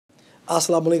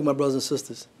Assalamu alaikum, my brothers and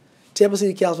sisters. Tampa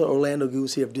City Councilman Orlando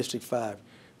Gudes here of District 5,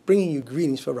 bringing you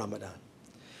greetings for Ramadan.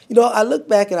 You know, I look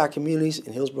back at our communities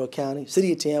in Hillsborough County,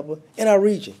 City of Tampa, and our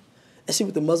region, and see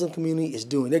what the Muslim community is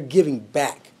doing. They're giving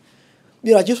back.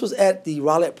 You know, I just was at the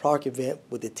Rowlett Park event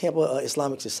with the Tampa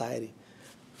Islamic Society.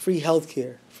 Free health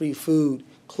care, free food,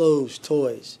 clothes,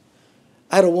 toys.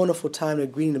 I had a wonderful time there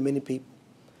greeting to many people.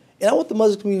 And I want the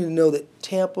Muslim community to know that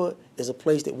Tampa is a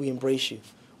place that we embrace you.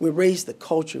 We embrace the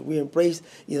culture. We embrace,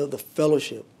 the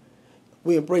fellowship.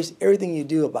 We embrace everything you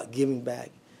do about giving back.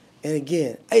 And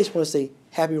again, I just want to say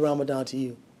happy Ramadan to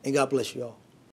you, and God bless you all.